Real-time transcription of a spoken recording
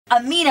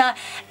Amina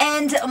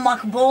and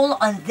Makbul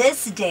on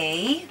this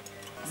day.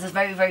 This is a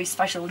very, very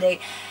special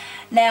day.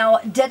 Now,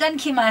 Dedan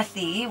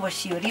Kimathi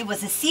Washiri was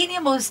the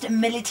senior-most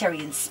military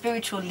and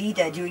spiritual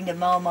leader during the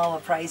Mau Mau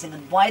uprising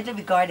and widely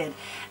regarded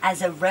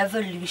as a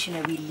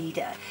revolutionary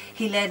leader.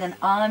 He led an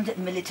armed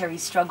military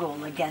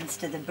struggle against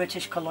the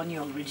British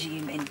colonial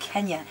regime in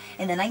Kenya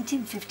in the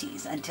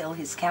 1950s until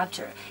his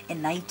capture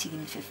in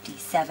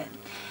 1957.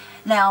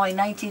 Now, in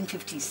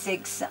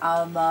 1956,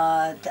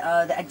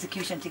 the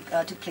execution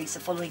took place the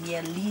following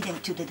year, leading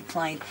to the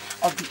decline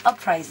of the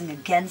uprising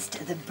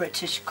against the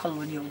British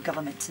colonial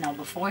government. Now,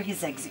 before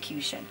his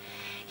execution,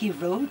 he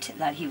wrote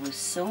that he was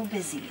so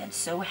busy and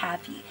so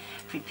happy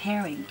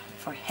preparing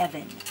for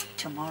heaven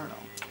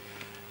tomorrow.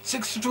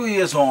 62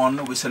 years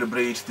on, we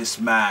celebrate this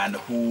man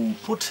who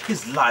put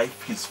his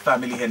life, his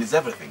family, and his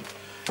everything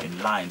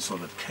in line so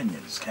that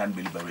Kenyans can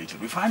be liberated.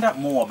 We find out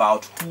more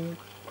about who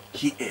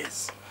he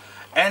is.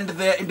 And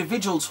there are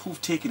individuals who've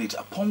taken it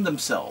upon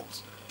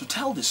themselves to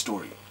tell this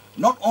story,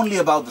 not only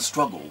about the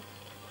struggle,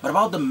 but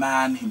about the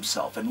man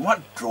himself and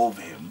what drove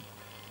him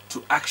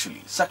to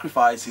actually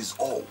sacrifice his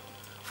all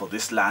for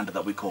this land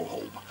that we call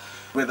home.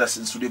 With us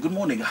in studio, good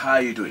morning, how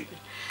are you doing?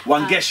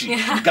 Wangechi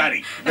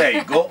Ngare, there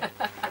you go.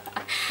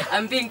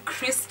 I'm being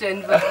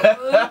Christian, but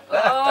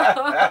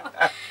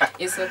oh,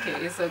 it's okay,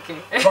 it's okay.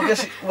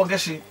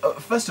 Wangechi,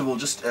 first of all,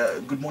 just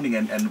good morning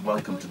and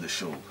welcome to the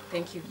show.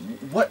 Thank you.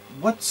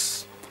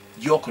 What's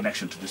your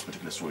connection to this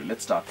particular story?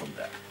 Let's start from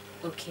there.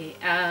 Okay,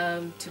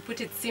 to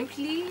put it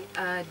simply,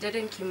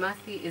 Dedan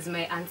Kimathi is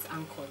my aunt's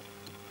uncle.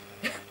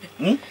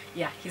 Hmm?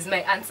 Yeah, he's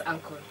my aunt's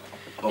uncle.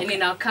 Okay. And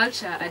in our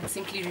culture, I'd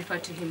simply refer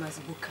to him as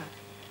Buka.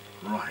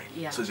 Right.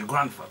 Yeah. So he's your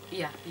grandfather.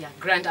 Yeah,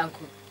 grand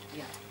uncle.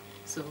 Yeah.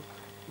 So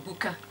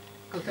Buka.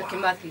 Wow.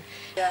 Kimathi.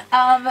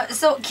 Yeah.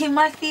 So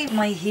Kimathi,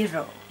 my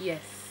hero.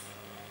 Yes.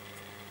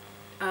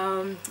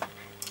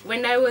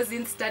 When I was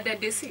in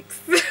Standard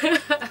 6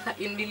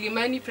 in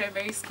Milimani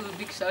Primary School,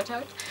 big shout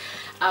out.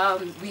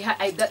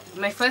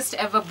 My first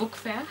ever book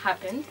fair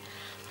happened.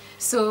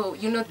 So,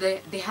 you know,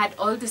 they had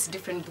all these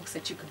different books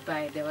that you could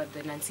buy. There were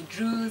the Nancy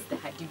Drews, the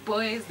Hardy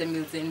Boys, the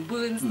Mills and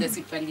Boons, the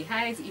Sweet Valley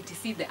Highs,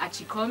 etc., the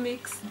Archie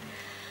comics.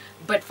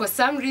 But for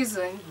some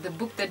reason, the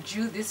book that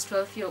drew this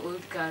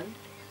 12-year-old girl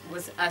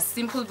was a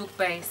simple book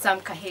by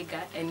Sam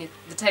Kahega, and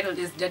the title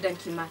is Dedan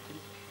Kimathi,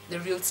 The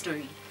Real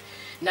Story.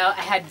 Now,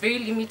 I had very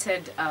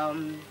limited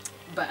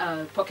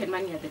pocket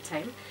money at the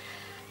time,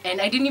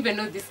 and I didn't even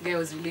know this guy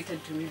was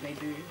related to me, by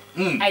the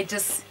way.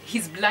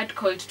 His blood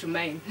called to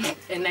mine,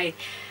 and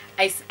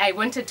I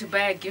wanted to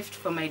buy a gift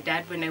for my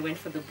dad when I went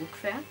for the book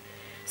fair.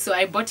 So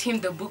I bought him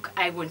the book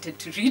I wanted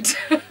to read.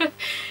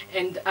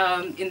 And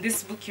in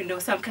this book, you know,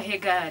 Sam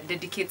Kahega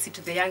dedicates it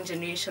to the young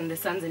generation, the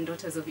sons and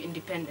daughters of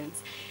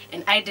independence,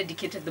 and I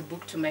dedicated the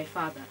book to my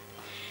father.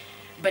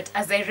 But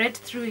as I read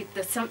through it,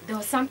 there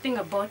was something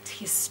about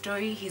his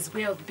story, his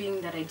way of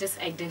being that I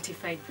just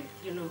identified with.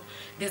 You know,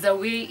 there's a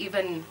way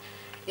even,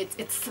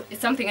 it's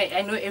something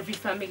I know every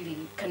family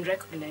can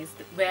recognize,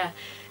 where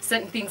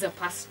certain things are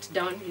passed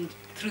down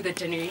through the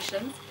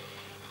generations.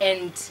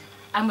 And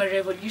I'm a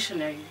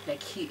revolutionary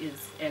like he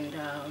is. And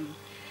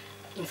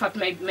in fact,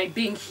 my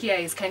being here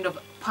is kind of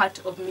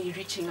part of me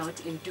reaching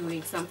out and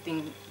doing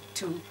something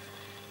to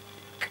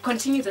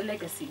continue the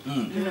legacy,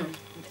 you know.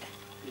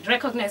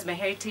 Recognize my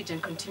heritage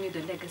and continue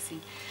the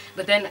legacy.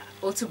 But then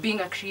also being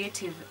a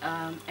creative,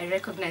 I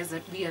recognize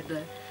that we are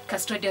the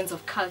custodians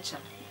of culture,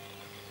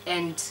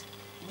 and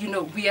you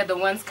know, we are the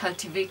ones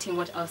cultivating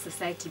what our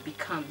society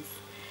becomes.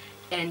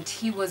 And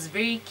he was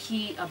very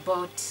key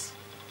about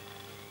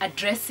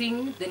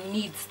addressing the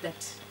needs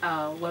that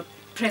were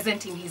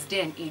present in his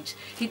day and age.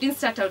 He didn't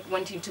start out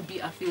wanting to be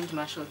a field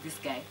marshal, this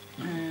guy.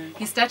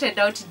 He started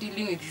out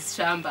dealing with his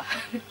shamba.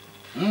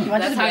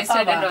 That's how he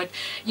started out.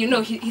 You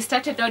know, he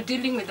started out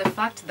dealing with the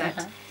fact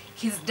that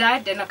his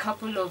dad and a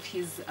couple of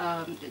his,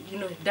 you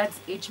know, dad's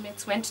age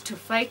mates went to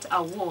fight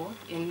a war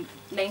in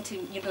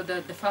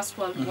the First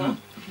World War,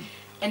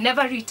 and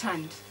never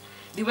returned.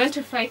 They went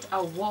to fight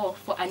a war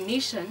for a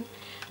nation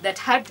that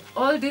had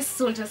all these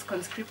soldiers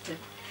conscripted.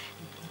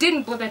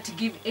 Didn't bother to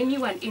give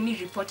anyone any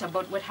report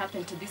about what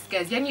happened to these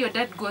guys. Yani, your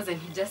dad goes and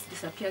he just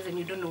disappears and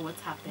you don't know what's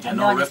happened. And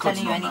no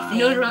records,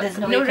 no records,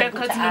 no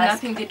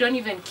nothing. They don't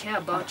even care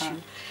about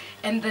you.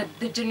 And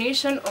the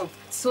generation of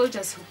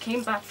soldiers who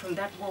came back from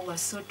that war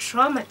was so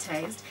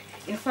traumatized.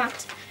 In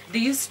fact, they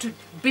used to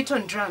beat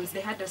on drums.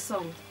 They had a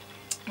song.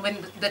 When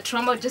the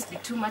trauma would just be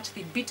too much,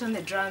 they'd beat on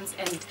the drums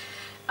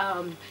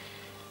and,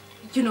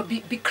 you know,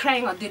 be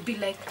crying, or they'd be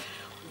like,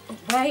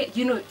 why,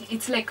 you know,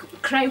 it's like,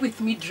 cry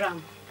with me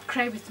drum.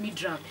 Cry with me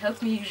drum,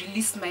 help me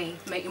release my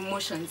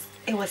emotions.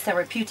 It was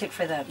therapeutic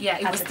for them. Yeah,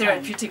 it was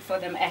therapeutic for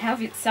them. I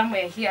have it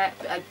somewhere here.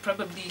 I'd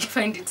probably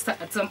find it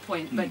at some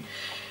point, but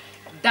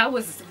that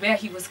was where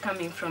he was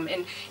coming from.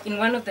 And in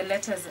one of the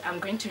letters I'm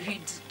going to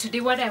read today,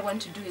 what I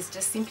want to do is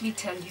just simply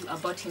tell you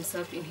about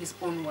himself in his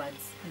own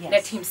words. Yes.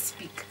 Let him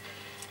speak.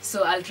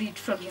 So I'll read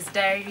from his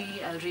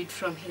diary, I'll read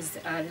from his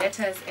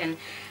letters, and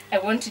I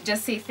want to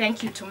just say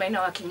thank you to Maina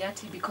wa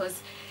Kenyathi,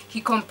 because he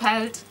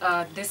compiled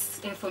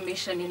this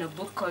information in a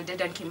book called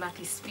Dedan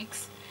Kimathi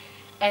Speaks.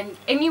 And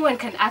anyone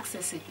can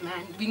access it,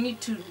 man. We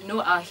need to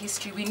know our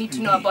history. We need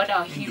to know about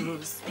our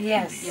heroes.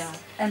 Yes. Yeah.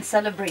 And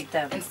celebrate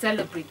them. And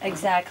celebrate them.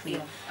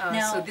 Exactly.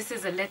 Yeah. So this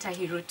is a letter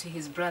he wrote to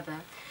his brother,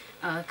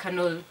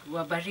 Colonel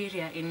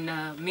Wabariria, in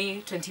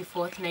May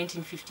 24th,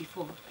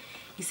 1954.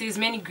 He says,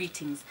 "Many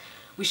greetings.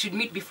 We should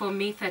meet before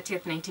May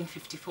 30th,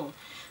 1954.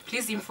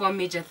 Please inform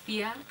Major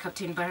Thea,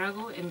 Captain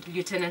Barago, and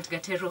Lieutenant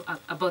Gatero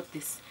about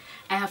this.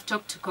 I have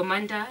talked to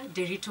Commander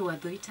Derito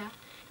Wadoita,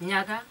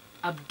 Nyaga,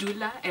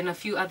 Abdullah, and a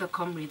few other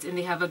comrades, and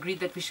they have agreed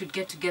that we should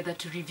get together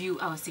to review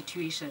our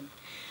situation.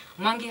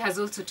 Mwangi has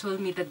also told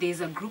me that there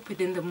is a group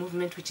within the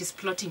movement which is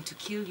plotting to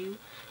kill you,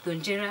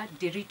 Donjera,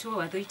 Derito,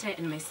 Wadoita,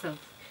 and myself.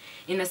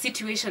 In a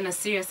situation as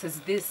serious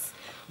as this,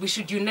 we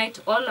should unite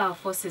all our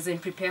forces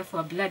and prepare for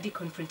a bloody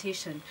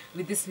confrontation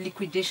with these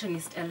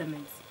liquidationist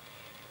elements.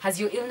 Has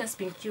your illness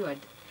been cured?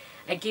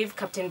 I gave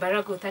Captain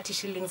Barago 30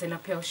 shillings and a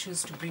pair of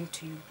shoes to bring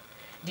to you.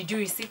 Did you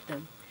receive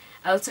them?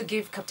 I also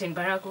gave Captain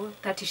Barago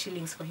 30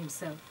 shillings for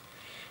himself.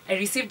 I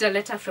received a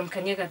letter from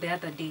Kanyega the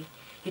other day.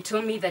 He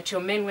told me that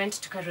your men went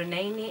to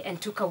Karonaini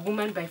and took a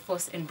woman by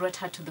force and brought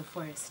her to the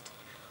forest.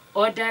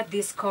 Order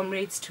these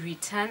comrades to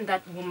return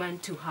that woman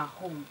to her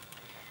home.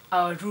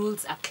 Our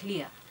rules are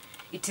clear.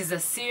 It is a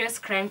serious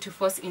crime to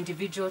force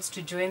individuals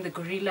to join the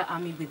guerrilla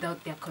army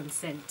without their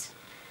consent.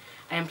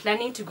 I am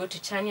planning to go to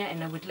Chania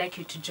and I would like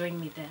you to join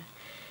me there.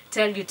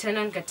 Tell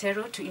Lieutenant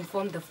Gatero to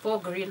inform the 4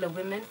 guerrilla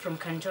women from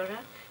Kanjora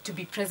to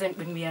be present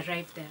when we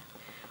arrive there.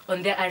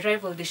 On their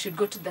arrival, they should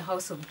go to the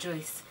house of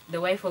Joyce,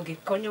 the wife of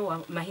Gekonyo wa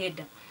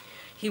Maheda,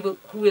 who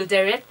will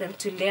direct them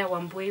to Lea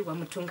Wambui wa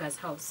Mutunga's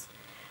house.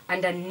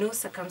 Under no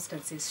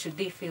circumstances should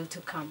they fail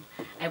to come.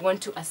 I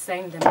want to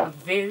assign them a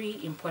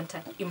very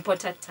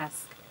important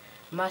task.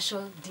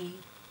 Marshal D.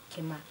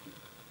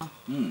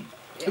 Kimathi.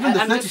 Even the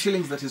 30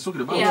 shillings that he's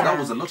talking about, that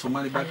was a lot of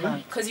money back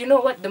then. Because you know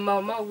what the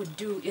Mau Mau would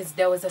do is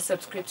there was a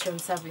subscription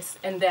service,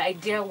 and the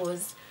idea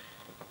was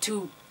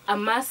to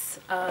amass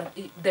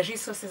the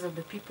resources of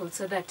the people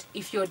so that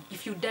if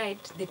you died,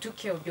 they took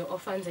care of your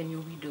orphans and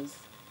your widows.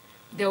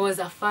 There was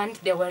a fund,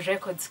 there were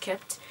records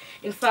kept.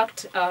 In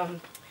fact,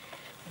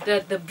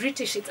 the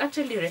British, it's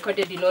actually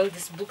recorded in all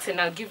these books,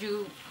 and I'll give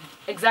you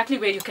exactly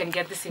where you can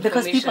get this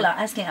information. Because people are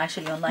asking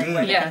actually online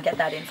where you can get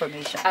that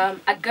information.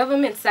 A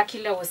government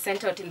circular was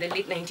sent out in the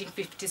late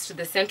 1950s to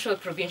the Central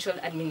Provincial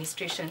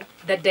Administration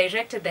that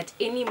directed that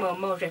any Mau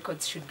Mau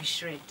records should be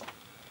shredded.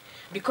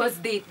 Because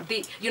they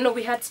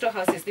we had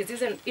storehouses.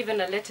 There's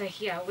even a letter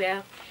here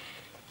where,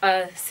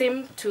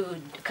 same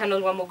to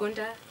Colonel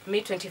Wamogonda,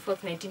 May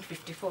 24th,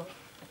 1954,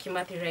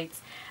 Kimathi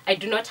writes, "I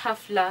do not have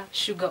flour,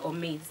 sugar, or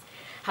maize.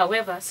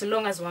 However, so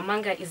long as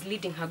Wamanga is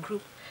leading her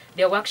group,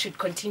 their work should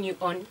continue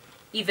on,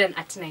 even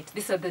at night."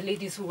 These are the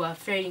ladies who are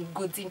ferrying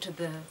goods into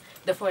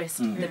the forest,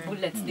 the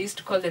bullets. They used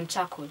to call them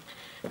charcoal,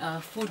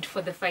 food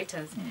for the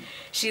fighters.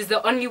 She's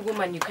the only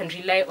woman you can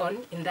rely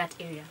on in that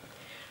area.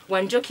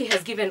 Wanjoki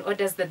has given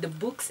orders that the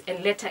books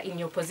and letter in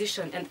your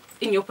possession and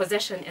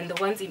the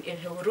ones in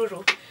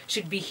Ehororo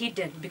should be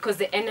hidden because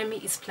the enemy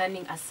is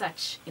planning a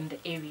search in the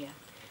area.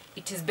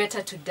 It is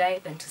better to die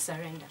than to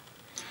surrender.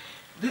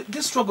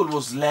 This struggle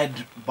was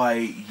led by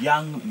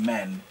young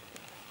men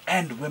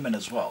and women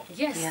as well.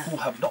 Yes. Who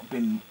have not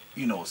been,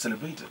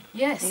 celebrated.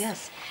 Yes.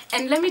 Yes.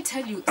 And let me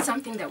tell you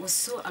something that was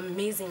so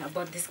amazing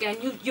about this guy.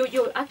 And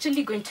you're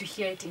actually going to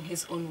hear it in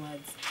his own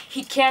words.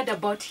 He cared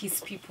about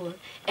his people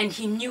and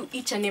he knew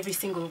each and every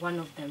single one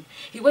of them.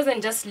 He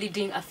wasn't just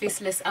leading a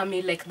faceless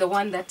army like the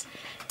one that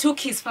took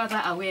his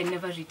father away and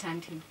never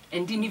returned him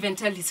and didn't even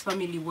tell his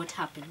family what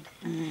happened.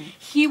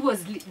 He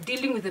was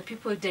dealing with the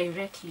people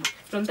directly,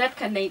 from that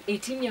kind of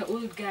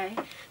 18-year-old guy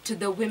to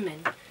the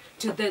women.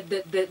 To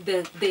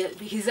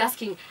he's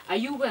asking, "Are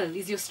you well?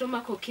 Is your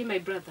stomach okay, my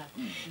brother?"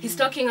 He's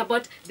talking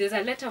about, there's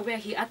a letter where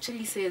he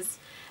actually says,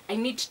 "I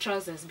need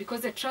trousers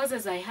because the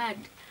trousers I had,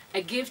 I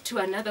gave to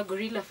another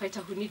guerrilla fighter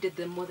who needed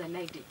them more than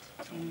I did."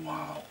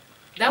 Wow.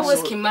 That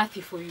was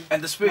Kimathi for you.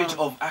 And the spirit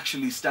of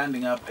actually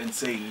standing up and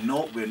saying,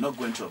 "No, we're not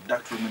going to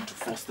abduct women to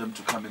force them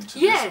to come into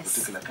this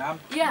particular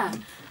camp." Yeah.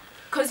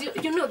 Because,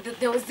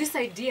 there was this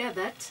idea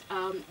that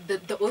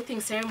the oathing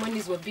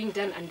ceremonies were being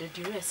done under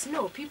duress.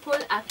 No, people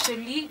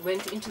actually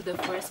went into the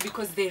forest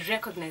because they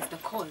recognized the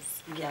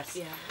cause. Yes.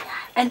 Yeah.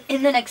 And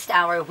in the next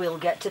hour, we'll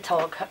get to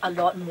talk a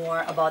lot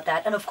more about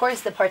that. And of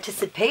course, the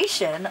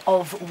participation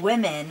of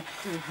women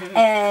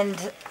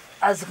and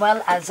as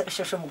well as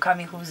Shosho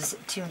Mukami, who's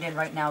tuned in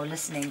right now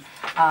listening,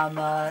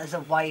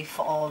 the wife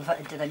of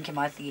Dedan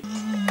Kimathi.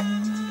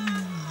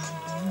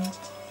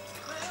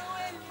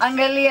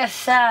 Angalia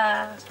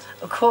sa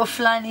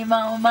Koflani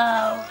Mau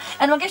Mau.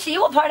 And Wangechi,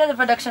 you were part of the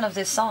production of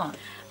this song.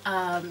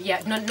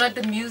 Not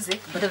the music,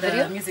 but the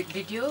video? Music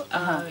video.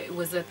 It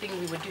was a thing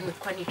we were doing with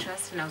Kwani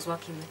Trust, and I was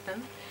working with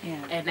them.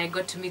 Yeah. And I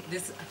got to meet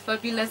these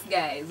fabulous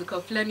guys.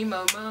 Ukaflani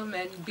mama,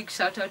 and big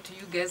shout out to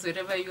you guys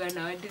wherever you are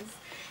nowadays.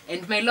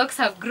 And my locks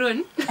have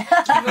grown.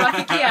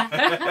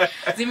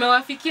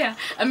 Zimewafikia.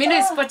 Amina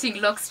is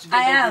sporting locks today.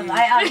 I am.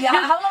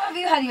 Yeah. How long have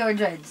you had your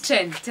dreads?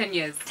 10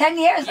 years. 10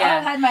 years? Yeah. Oh,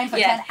 I've had mine for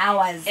 10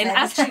 hours. And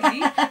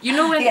actually, you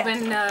know when, Yeah.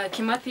 when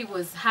Kimathi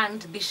was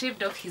hanged, they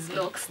shaved off his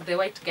locks, the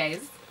white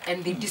guys,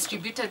 and they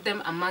distributed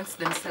them amongst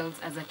themselves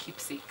as a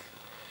keepsake.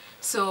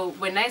 So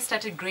when I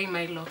started growing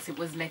my locks, it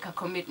was like a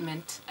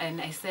commitment,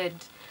 and I said,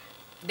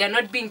 they're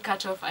not being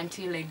cut off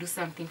until I do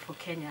something for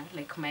Kenya,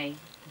 like my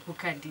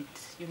Buka did,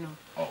 you know.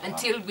 Oh, wow.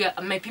 Until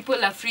my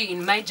people are free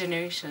in my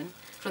generation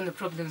from the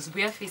problems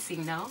we are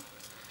facing now.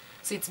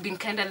 So it's been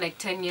kind of like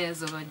 10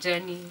 years of a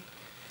journey,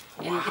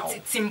 and Wow.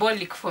 it's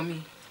symbolic for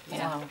me. Yeah.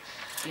 Wow.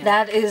 Yeah.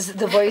 That is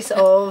the voice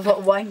of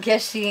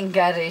Wangechi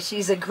Ngare.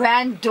 She's a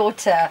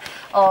granddaughter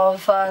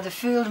of the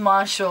Field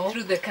Marshal.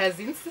 Through the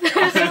cousins. Through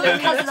the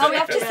cousins. Oh, we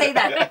have to say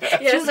that.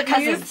 Yes, Through the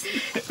cousins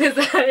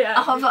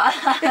yeah. of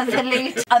the late